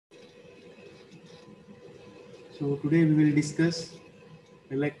So today we will discuss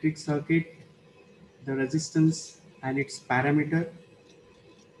electric circuit, the resistance and its parameter,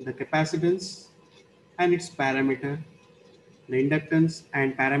 the capacitance and its parameter, the inductance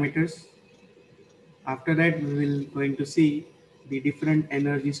and parameters. After that we will going to see the different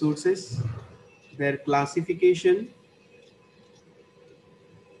energy sources, their classification.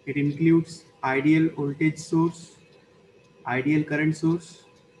 It includes ideal voltage source, ideal current source.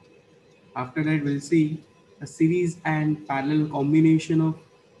 After that we'll see a series and parallel combination of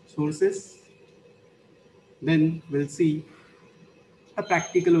sources. Then we'll see a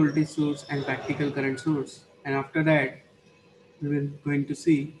practical voltage source and practical current source, and after that we will going to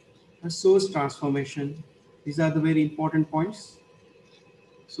see a source transformation. These are the very important points.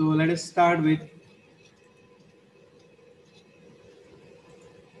 So let us start with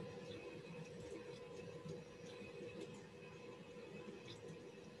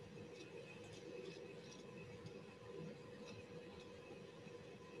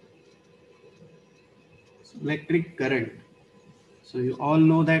electric current. So you all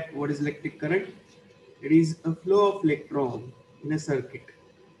know that what is electric current. It is a flow of electron in a circuit.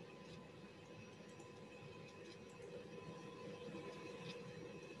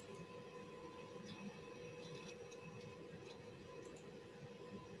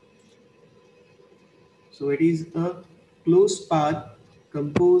 So it is a closed path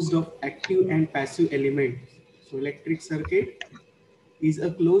composed of active and passive elements. So electric circuit is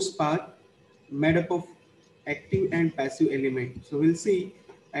a closed path made up of active and passive elements. So we'll see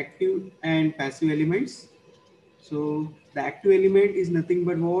active and passive elements. So the active element is nothing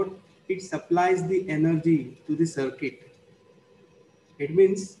but what? It supplies the energy to the circuit. It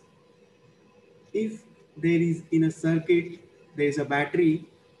means if there is in a circuit, there is a battery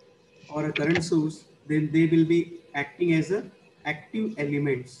or a current source, then they will be acting as a active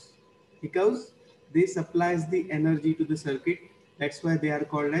elements because they supplies the energy to the circuit. That's why they are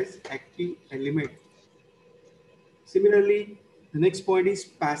called as active element. Similarly, the next point is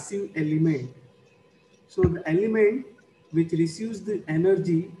passive element. So the element which receives the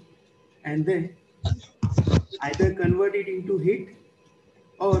energy and then either convert it into heat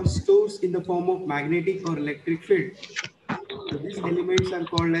or stores in the form of magnetic or electric field. So these elements are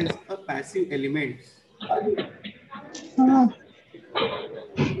called as a passive elements.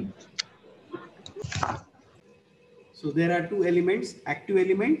 So there are two elements, active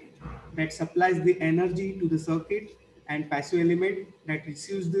element that supplies the energy to the circuit and passive element that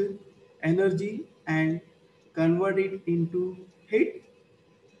receives the energy and convert it into heat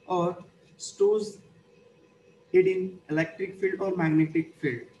or stores it in electric field or magnetic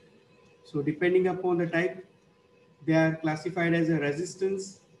field. So depending upon the type, they are classified as a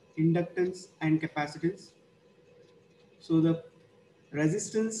resistance, inductance and capacitance. So the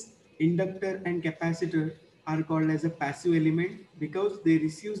resistance, inductor and capacitor are called as a passive element because they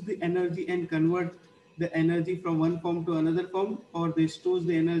receive the energy and convert the energy from one form to another form, or they store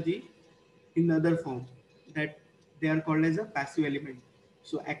the energy in the other form. That they are called as a passive element.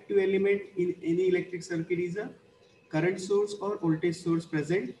 So active element in any electric circuit is a current source or voltage source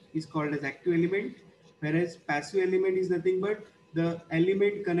present is called as active element, whereas passive element is nothing but the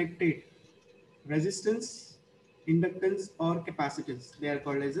element connected resistance, inductance or capacitance. They are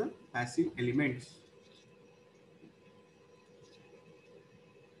called as a passive elements.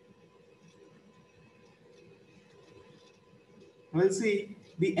 We'll see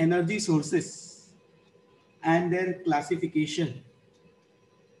the energy sources and their classification.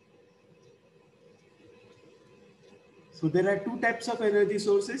 So there are two types of energy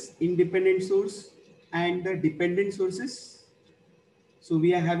sources, independent source and the dependent sources. So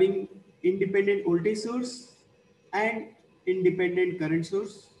we are having independent voltage source and independent current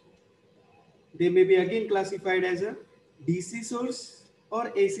source. They may be again classified as a DC source or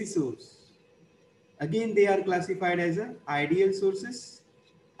AC source. Again, they are classified as a ideal sources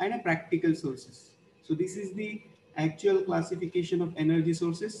and a practical sources. So this is the actual classification of energy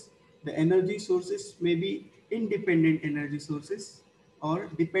sources. The energy sources may be independent energy sources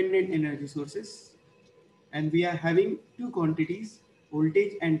or dependent energy sources. And we are having two quantities,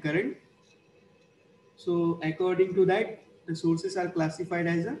 voltage and current. So according to that, the sources are classified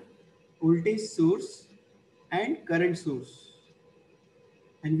as a voltage source and current source.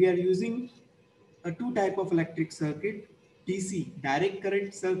 And we are using a two type of electric circuit, DC, direct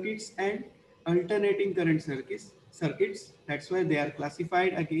current circuits and alternating current circuits. That's why they are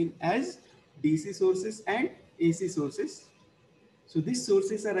classified again as DC sources and AC sources. So these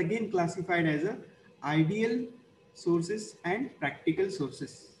sources are again classified as a ideal sources and practical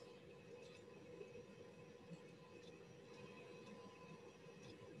sources.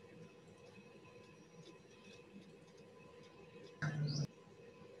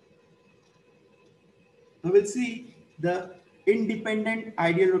 Now we'll see the independent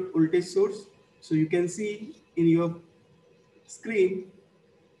ideal voltage source. So you can see in your screen.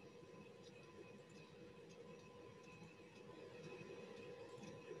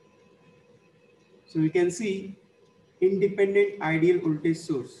 So you can see independent ideal voltage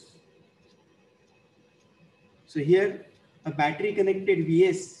source. So here a battery connected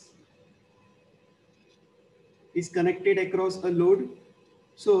Vs is connected across a load.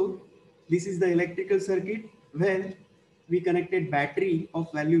 So this is the electrical circuit where we connected battery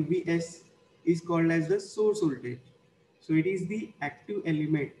of value Vs is called as the source voltage. So it is the active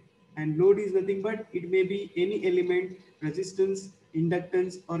element, and load is nothing but it may be any element, resistance,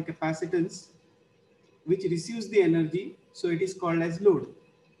 inductance or capacitance which receives the energy. So it is called as load.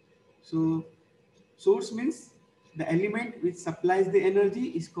 So source means the element which supplies the energy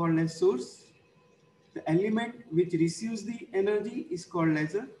is called as source. The element which receives the energy is called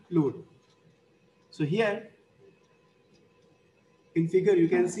as a load. So here in figure you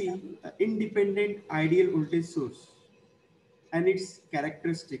can see an independent ideal voltage source and its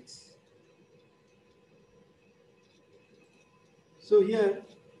characteristics. So here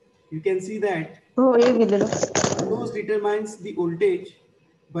you can see that हो एक गेलेलो. source determines the voltage,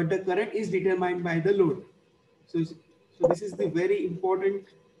 but the current is determined by the load. So this is the very important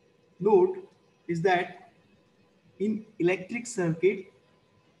note, is that in electric circuit,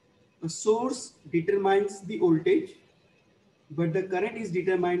 a source determines the voltage, but the current is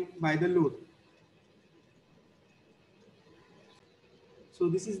determined by the load. So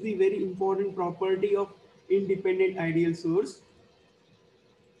this is the very important property of independent ideal source.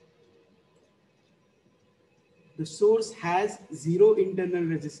 The source has zero internal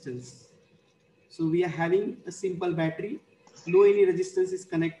resistance. So we are having a simple battery. No any resistance is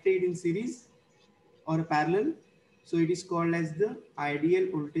connected in series or parallel. So it is called as the ideal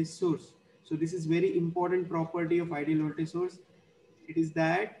voltage source. So this is very important property of ideal voltage source. It is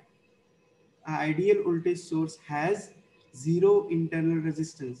that ideal voltage source has zero internal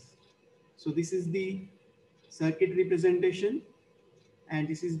resistance. So this is the circuit representation, and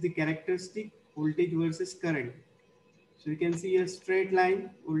this is the characteristic voltage versus current. So you can see a straight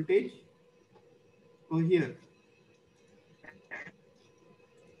line voltage over here.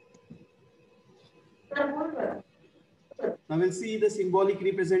 Now we'll see the symbolic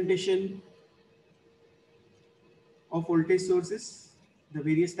representation of voltage sources, the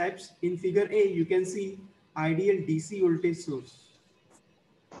various types. In figure A, you can see ideal DC voltage source.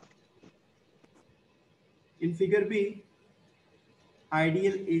 In figure B,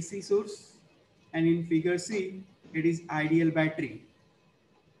 ideal AC source, and in figure C, it is ideal battery.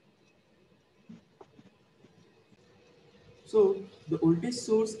 So the voltage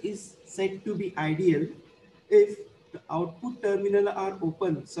source is said to be ideal if the output terminal are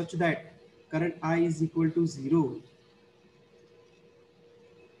open such that current I is equal to 0.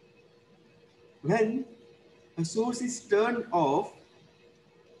 When a source is turned off,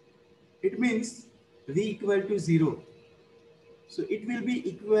 it means V equal to 0. So it will be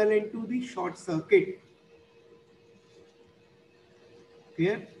equivalent to the short circuit.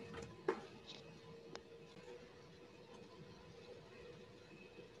 Clear?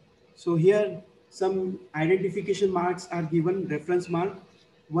 So here some identification marks are given, reference mark.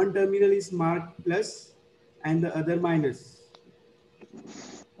 One terminal is marked plus and the other minus.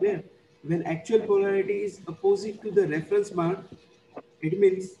 Clear? When actual polarity is opposite to the reference mark, it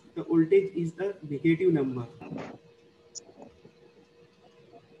means the voltage is a negative number.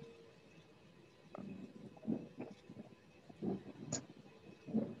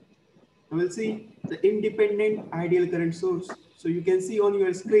 Now we'll see the independent ideal current source. So you can see on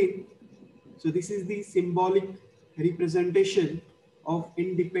your screen. So this is the symbolic representation of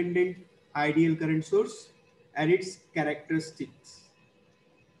independent ideal current source and its characteristics.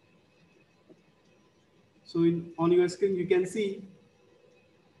 So on your screen you can see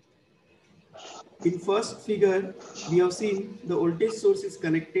in first figure we have seen the voltage source is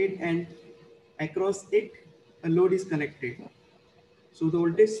connected and across it a load is connected. So the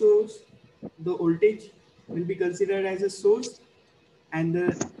voltage source, the voltage will be considered as a source, and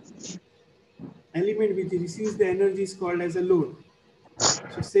the element which receives the energy is called as a load.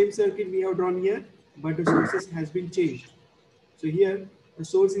 So same circuit we have drawn here, but the sources has been changed. So here the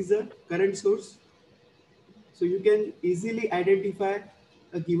source is a current source. So you can easily identify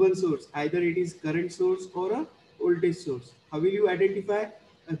a given source, either it is current source or a voltage source. How will you identify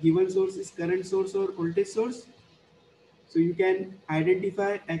a given source is current source or voltage source? So you can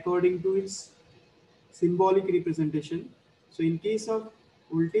identify according to its symbolic representation. So in case of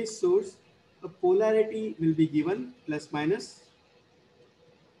voltage source, a polarity will be given plus minus.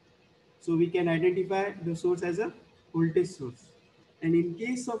 So we can identify the source as a voltage source. And in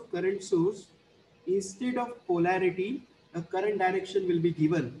case of current source, instead of polarity, a current direction will be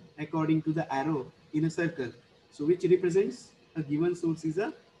given according to the arrow in a circle. So which represents a given source is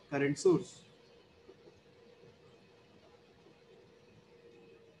a current source.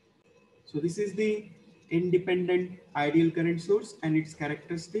 So this is the independent ideal current source and its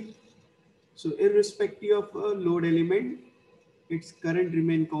characteristic. So irrespective of a load element, its current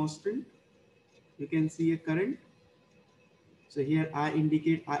remain constant. You can see a current. So here I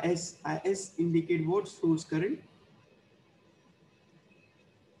indicate IS. IS indicate what? Source current.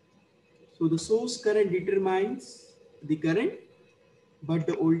 So the source current determines the current, but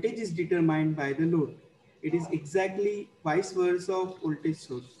the voltage is determined by the load. It is exactly vice versa of voltage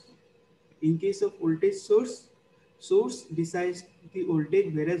source. In case of voltage source, source decides the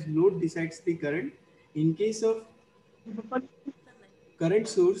voltage whereas load decides the current. In case of current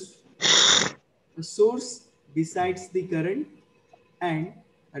source, the source decides the current and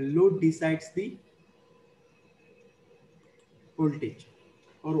a load decides the voltage,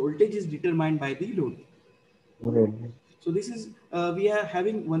 or voltage is determined by the load. Okay. So this is, we are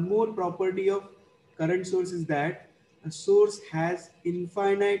having one more property of current source is that a source has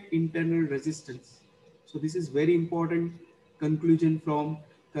infinite internal resistance. So this is very important conclusion from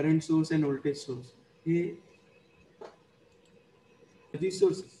current source and voltage source. Okay. These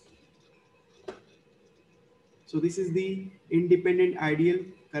sources. So this is the independent ideal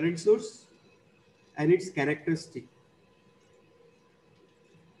current source and its characteristic.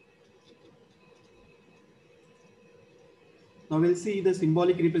 Now we'll see the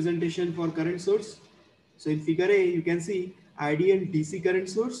symbolic representation for current source. So in figure A, you can see ideal DC current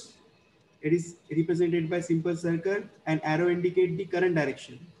source. It is represented by simple circle and arrow indicate the current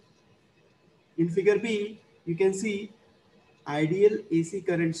direction. In figure B, you can see ideal AC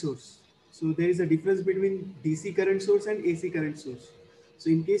current source. So there is a difference between DC current source and AC current source. So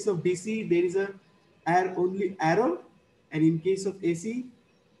in case of DC, there is a only arrow, and in case of AC,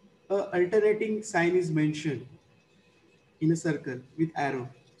 a alternating sign is mentioned in a circle with arrow.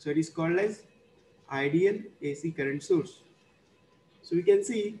 So it is called as ideal AC current source. So we can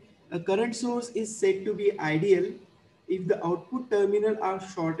see a current source is said to be ideal if the output terminals are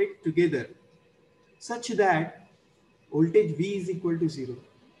shorted together such that voltage V is equal to 0.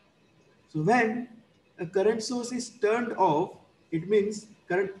 So when a current source is turned off, it means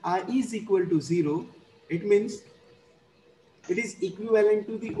current I is equal to 0. It means it is equivalent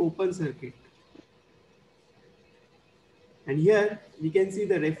to the open circuit. And here we can see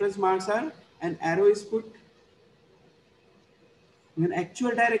the reference marks are, an arrow is put when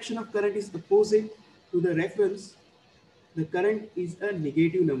actual direction of current is opposite to the reference, the current is a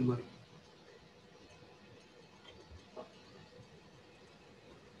negative number.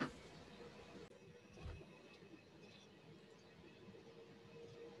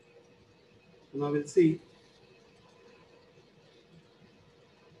 So now we'll see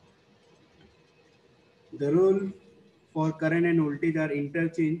the role for current and voltage are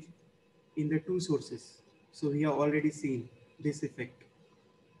interchanged in the two sources. So we have already seen this effect.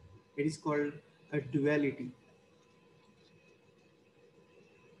 It is called a duality.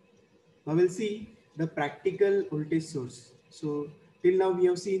 Now we'll see the practical voltage source. So till now we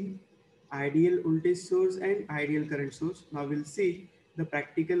have seen ideal voltage source and ideal current source. Now we'll see the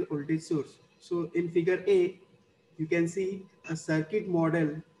practical voltage source. So in figure A, you can see a circuit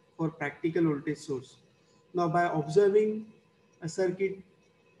model for practical voltage source. Now by observing a circuit,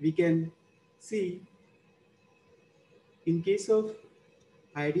 we can see in case of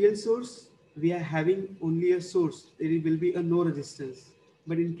ideal source, we are having only a source. There will be a no resistance.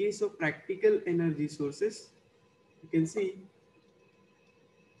 But in case of practical energy sources, you can see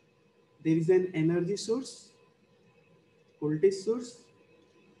there is an energy source, voltage source,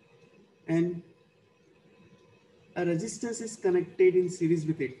 and a resistance is connected in series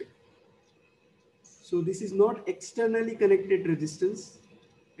with it. So this is not externally connected resistance.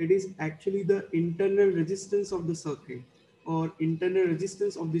 It is actually the internal resistance of the circuit or internal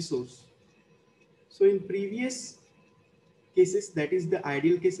resistance of the source. So in previous cases, that is the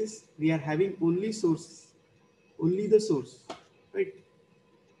ideal cases, we are having only source, only the source, right?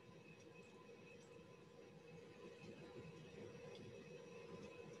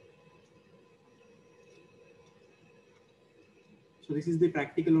 So this is the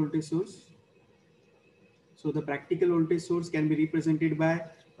practical voltage source. So the practical voltage source can be represented by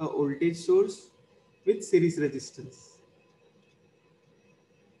a voltage source with series resistance.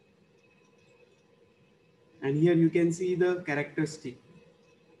 And here you can see the characteristic.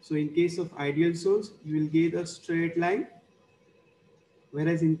 So in case of ideal source, you will get a straight line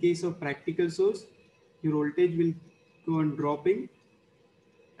Whereas in case of practical source, your voltage will go on dropping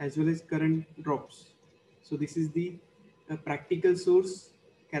as well as current drops. So this is the practical source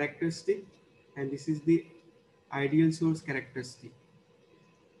characteristic, and this is the ideal source characteristic.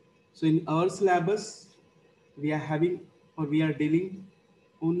 So in our syllabus, we are having or we are dealing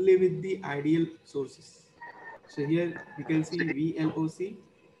only with the ideal sources. So here you can see VLOC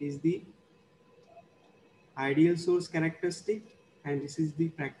is the ideal source characteristic, and this is the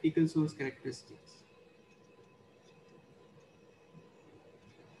practical source characteristics.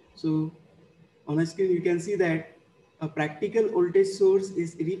 So on the screen you can see that a practical voltage source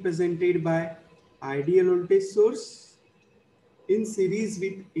is represented by ideal voltage source in series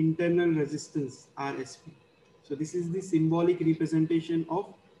with internal resistance RSP. So this is the symbolic representation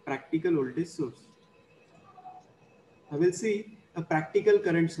of practical voltage source. I will see a practical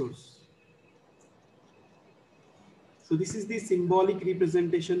current source. So this is the symbolic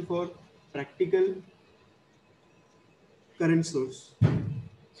representation for practical current source.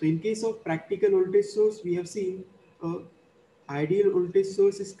 So in case of practical voltage source, we have seen a ideal voltage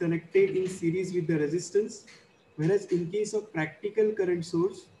source is connected in series with the resistance, whereas in case of practical current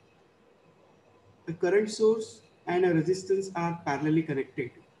source, a current source and a resistance are parallelly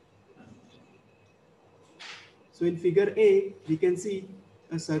connected. So in figure A, we can see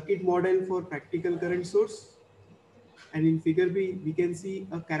a circuit model for practical current source, and in figure B, we can see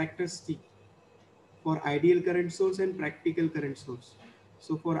a characteristic for ideal current source and practical current source.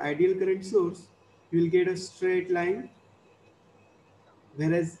 So for ideal current source, you will get a straight line,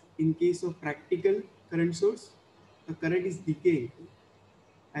 whereas in case of practical current source, the current is decaying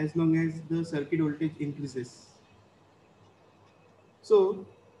as long as the circuit voltage increases. So,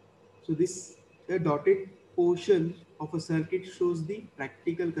 this the dotted portion of a circuit shows the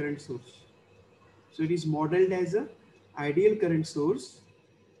practical current source. So it is modeled as a ideal current source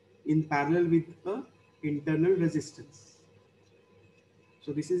in parallel with a internal resistance.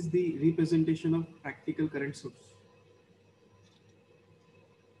 So this is the representation of practical current source.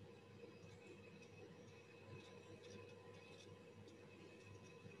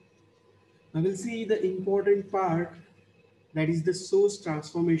 Now we'll see the important part, that is the source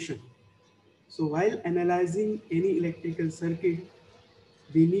transformation. So while analyzing any electrical circuit,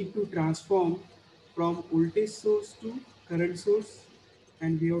 we need to transform from voltage source to current source,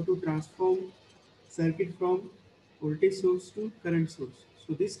 and we have to transform circuit from voltage source to current source.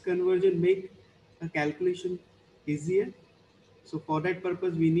 So this conversion make a calculation easier. So for that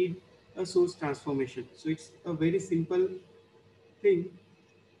purpose, we need a source transformation. So it's a very simple thing.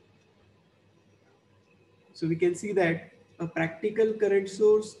 So we can see that a practical current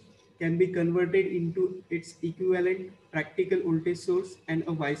source can be converted into its equivalent practical voltage source and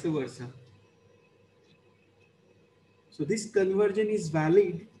a vice versa. So this conversion is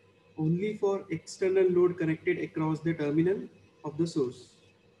valid only for external load connected across the terminal of the source.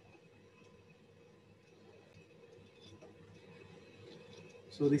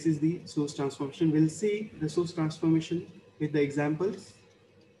 So this is the source transformation. We'll see the source transformation with the examples.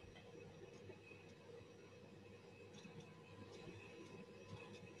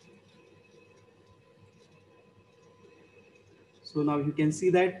 So now you can see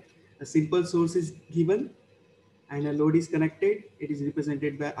that a simple source is given and a load is connected. It is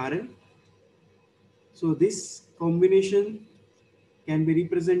represented by RL. So this combination can be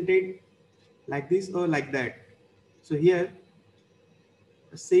represented like this or like that. So here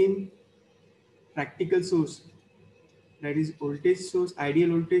the same practical source, that is voltage source, ideal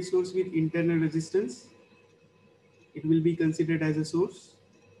voltage source with internal resistance, it will be considered as a source.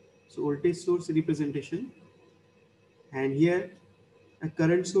 So voltage source representation, and here a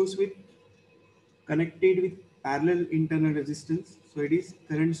current source with connected with parallel internal resistance. So it is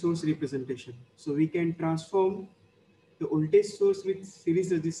current source representation. So we can transform the voltage source with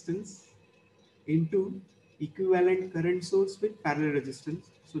series resistance into equivalent current source with parallel resistance.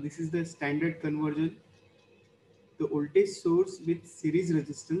 So this is the standard conversion. The voltage source with series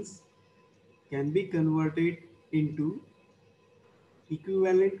resistance can be converted into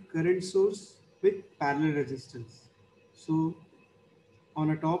equivalent current source with parallel resistance. So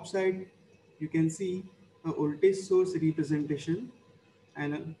on a top side, you can see a voltage source representation,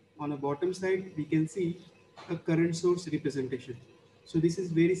 and on a bottom side, we can see a current source representation. So this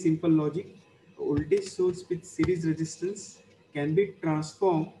is very simple logic. A voltage source with series resistance can be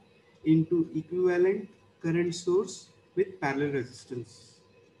transformed into equivalent current source with parallel resistance.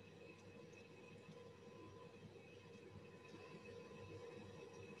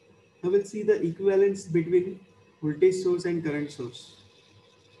 Now we'll see the equivalence between voltage source and current source.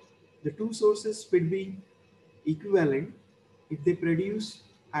 The two sources will be equivalent if they produce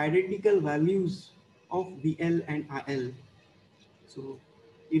identical values of VL and IL. So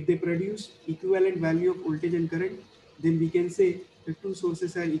if they produce equivalent value of voltage and current, then we can say the two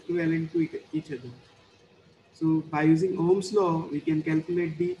sources are equivalent to each other. So by using Ohm's law, we can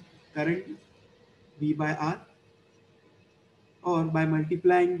calculate the current V by R, or by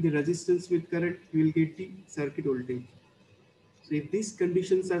multiplying the resistance with current, we will get the circuit voltage. So if these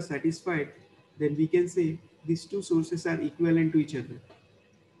conditions are satisfied, then we can say these two sources are equivalent to each other.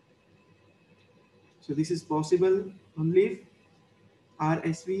 So this is possible only if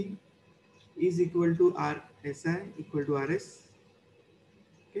RSV is equal to RSI equal to RS.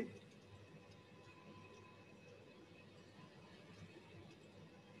 Okay.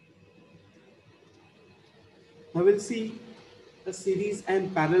 Now we'll see a series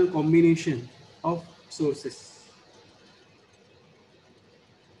and parallel combination of sources.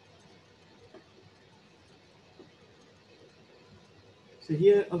 So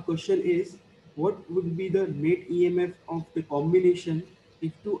here a question is, what would be the net EMF of the combination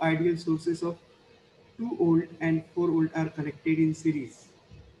if two ideal sources of 2 volt and 4 volt are connected in series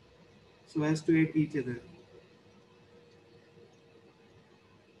so as to aid each other?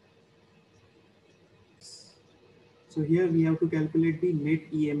 So here we have to calculate the net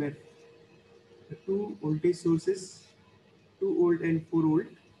EMF. The two voltage sources, 2 volt and 4 volt,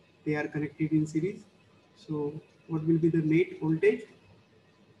 they are connected in series. So what will be the net voltage?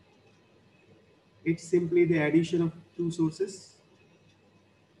 It's simply the addition of two sources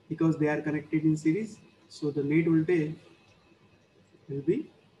because they are connected in series. So the net voltage will be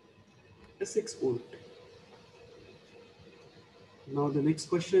a 6 volt. Now the next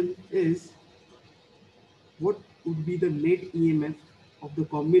question is, what would be the net EMF of the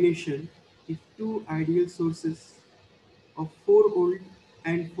combination if two ideal sources of 4 volt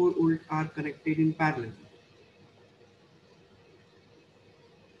and 4 volt are connected in parallel?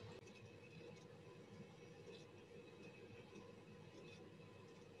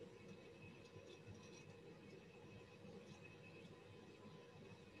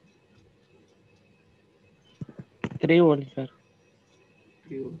 Three volt sir.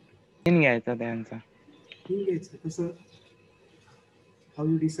 3 volt. Mean घ्यायचा त्यांचा. ठीक आहे. कसं how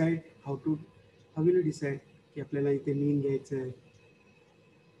you decide how will you decide की आपल्याला इथे mean घ्यायचं आहे?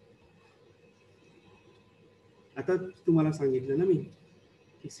 आता तुम्हाला सांगितलं ना मी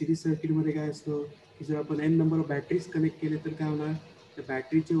की सिरीज सर्किटमध्ये काय असतं की जर आपण n number of batteries connect केले तर काय होणार, तर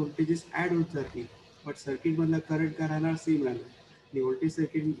बॅटरीचे व्होल्टेजेस ॲड होत जातील, बट सर्किटमधला करंट काय राहणार, सेम राहणार. आणि व्होल्टेज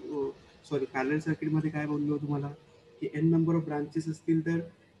पॅरलल सर्किटमध्ये काय बोललो तुम्हाला की n नंबर ऑफ ब्रांचेस असतील तर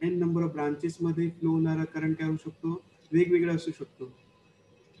n नंबर ऑफ ब्रांचेसमध्ये फ्लो होणारा करंट काय होऊ शकतो, वेगवेगळा असू शकतो,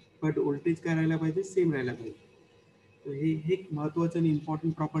 बट व्होल्टेज काय राहायला पाहिजे, सेम राहायला पाहिजे. तर हे एक महत्त्वाचं आणि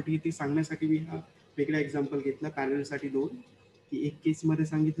इम्पॉर्टंट प्रॉपर्टी आहे, ती सांगण्यासाठी मी हा वेगळा एक्झाम्पल घेतला पॅरलसाठी दोन, की एक केसमध्ये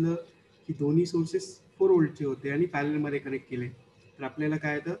सांगितलं की दोन्ही सोर्सेस 4 व्होल्टचे होते आणि पॅरलमध्ये कनेक्ट केले, तर आपल्याला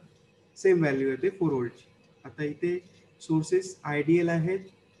काय येतं, सेम व्हॅल्यू येते 4 व्होल्टची. आता इथे सोर्सेस आयडियल आहेत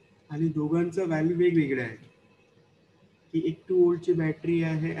आणि दोघांचं व्हॅल्यू वेगवेगळे आहे, की एक 2 व्होल्टची बॅटरी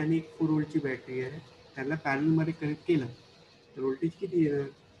आहे आणि एक 4 व्होल्टची बॅटरी आहे, त्याला पॅरलमध्ये कनेक्ट केलं तर व्होल्टेज किती येणार,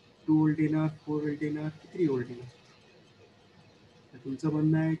 2 व्होल्ट येणार, 4 व्होल्ट येणार, 3 व्होल्ट येणार. तुमचं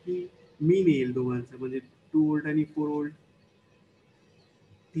म्हणणं आहे की मीन येईल दोघांचं, म्हणजे 2 व्होल्ट आणि 4 व्होल्ट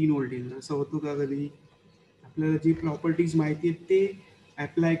 3 व्होल्ट येईल, असं होतं का कधी? आपल्याला जी प्रॉपर्टीज माहिती आहेत ते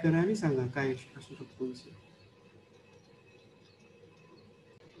अप्लाय करा आणि सांगा काय असू शकतो.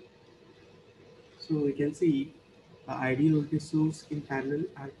 So we can see the ideal voltage source in parallel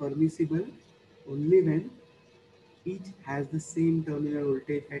are permissible only when each has the same terminal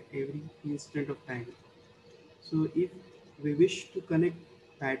voltage at every instant of time. So if we wish to connect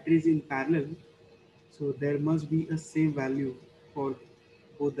batteries in parallel, so there must be a same value for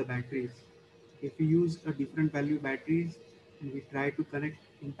both the batteries. If we use a different value batteries and we try to connect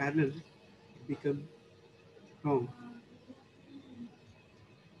in parallel, it becomes wrong.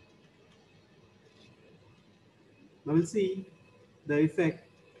 Now we'll see the effect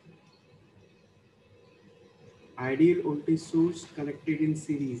ideal voltage source connected in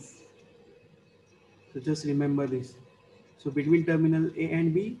series. So just remember this. So between terminal A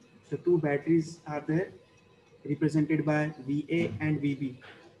and B, the two batteries are there represented by VA and VB.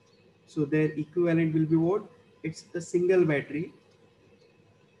 So their equivalent will be what? It's a single battery.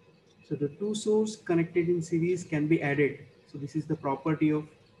 So the two sources connected in series can be added. So this is the property of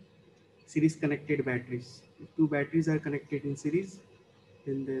series connected batteries. If two batteries are connected in series,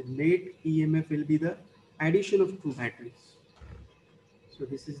 then the net EMF will be the addition of two batteries. So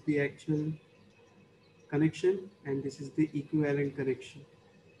this is the actual connection and this is the equivalent connection.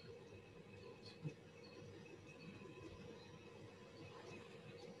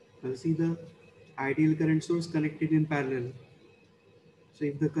 Now see the ideal current source connected in parallel. So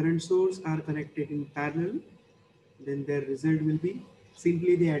if the current source are connected in parallel, then their result will be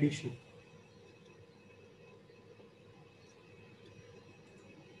simply the addition.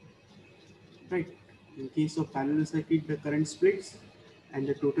 Right. In case of parallel circuit, the current splits and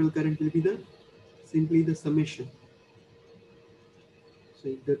the total current will be the simply the summation. So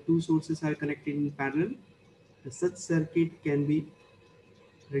if the two sources are connected in parallel, the such circuit can be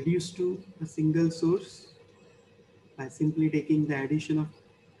reduced to a single source by simply taking the addition of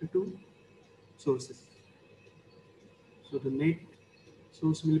the two sources. So the net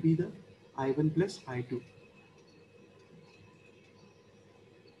source will be the I1 plus I2.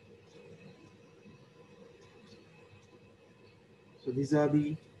 So these are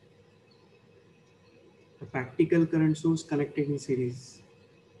the practical current source connected in series.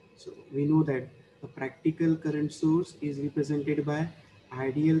 So we know that a practical current source is represented by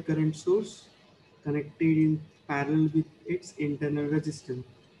ideal current source connected in parallel with its internal resistance.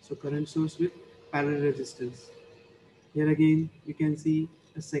 So current source with parallel resistance. Here again we can see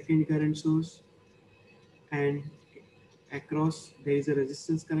a second current source and across there is a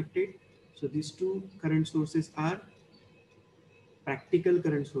resistance connected. So these two current sources are practical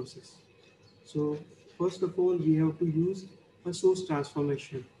current sources. So first of all, we have to use a source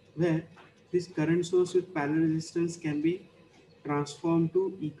transformation where this current source with parallel resistance can be transformed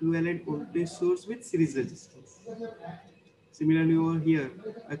to equivalent voltage source with series resistance. Similarly over here,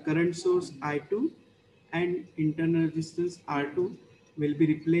 a current source I2 and internal resistance R2 will be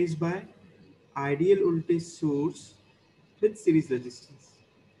replaced by ideal voltage source with series resistance.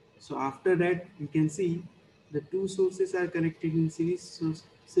 So after that, we can see the two sources are connected in series. So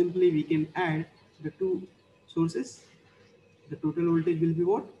simply we can add the two sources. The total voltage will be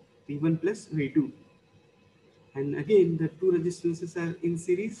what? V1 plus V2. And again, the two resistances are in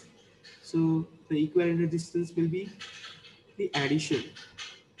series. So the equivalent resistance will be the addition.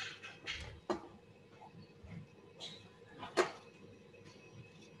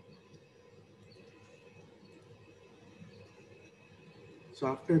 So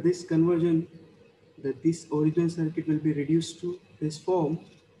after this conversion, this original circuit will be reduced to this form,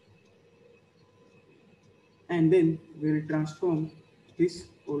 and then we will transform this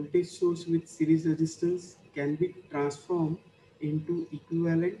voltage source with series resistance can be transformed into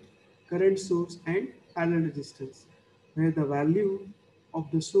equivalent current source and parallel resistance, where the value of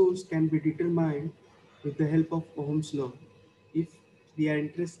the source can be determined with the help of Ohm's law. If we are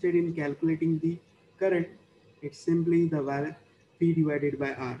interested in calculating the current, it's simply the value P divided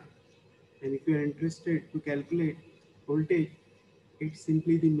by R. And if you are interested to calculate voltage, it's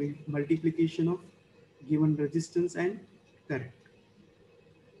simply the multiplication of given resistance and current.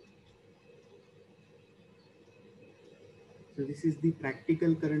 So this is the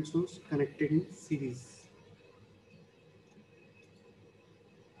practical current source connected in series.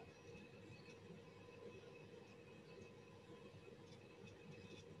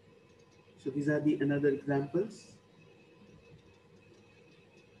 So these are the another examples.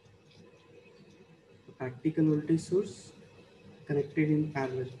 The practical voltage source connected in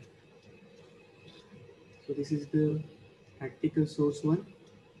parallel. So this is the practical source 1,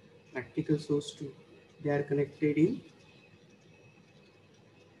 practical source 2. They are connected in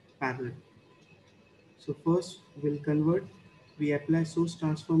parallel. So first we'll convert, we apply source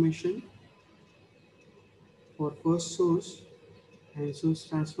transformation for first source and source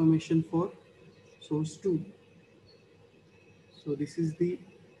transformation for source 2. So this is the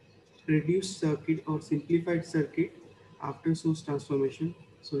reduced circuit or simplified circuit after source transformation.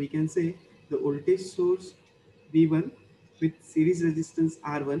 So we can say the voltage source V1 with series resistance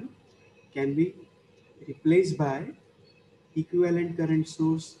R1 can be replaced by equivalent current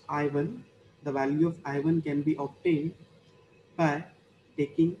source I1. The value of I1 can be obtained by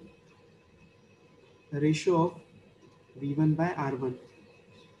taking the ratio of V1 by R1.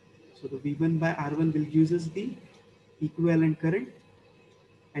 So the V1 by R1 will give us the equivalent current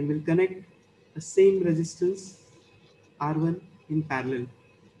and will connect the same resistance R1 in parallel.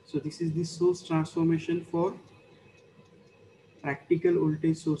 So this is the source transformation for practical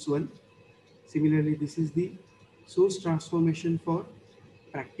voltage source 1. Similarly, this is the source transformation for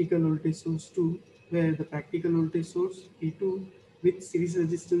practical voltage source 2, where the practical voltage source E2 with series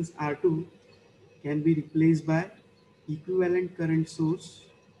resistance R2 can be replaced by equivalent current source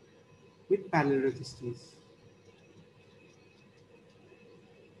with parallel resistance.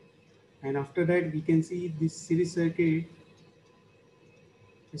 And after that, we can see this series circuit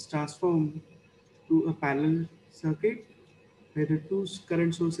is transformed to a parallel circuit where the two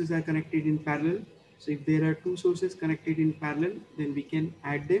current sources are connected in parallel. So if there are two sources connected in parallel, then we can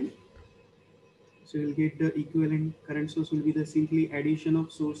add them. So you'll get the equivalent current source will be the simply addition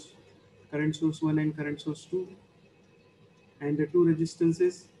of source current source 1 and current source 2, and the two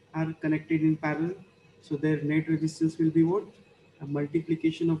resistances are connected in parallel. So their net resistance will be what? A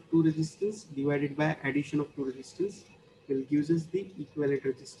multiplication of two resistance divided by addition of two resistance will gives us the equivalent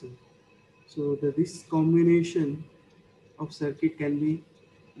resistance. So this combination of circuit can be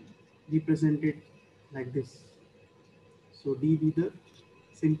represented like this. So D be the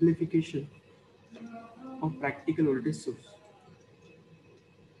simplification of practical voltage source.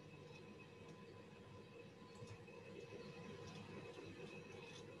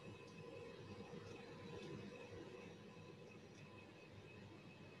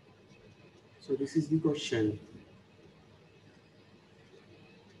 So this is the question.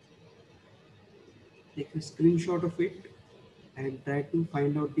 Take a screenshot of it and try to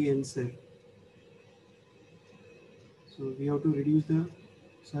find out the answer. So we have to reduce the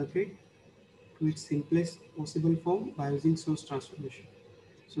circuit to its simplest possible form by using source transformation.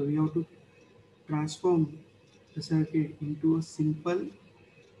 So we have to transform the circuit into a simple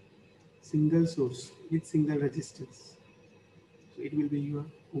single source with single resistance. So it will be your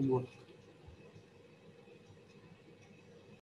homework.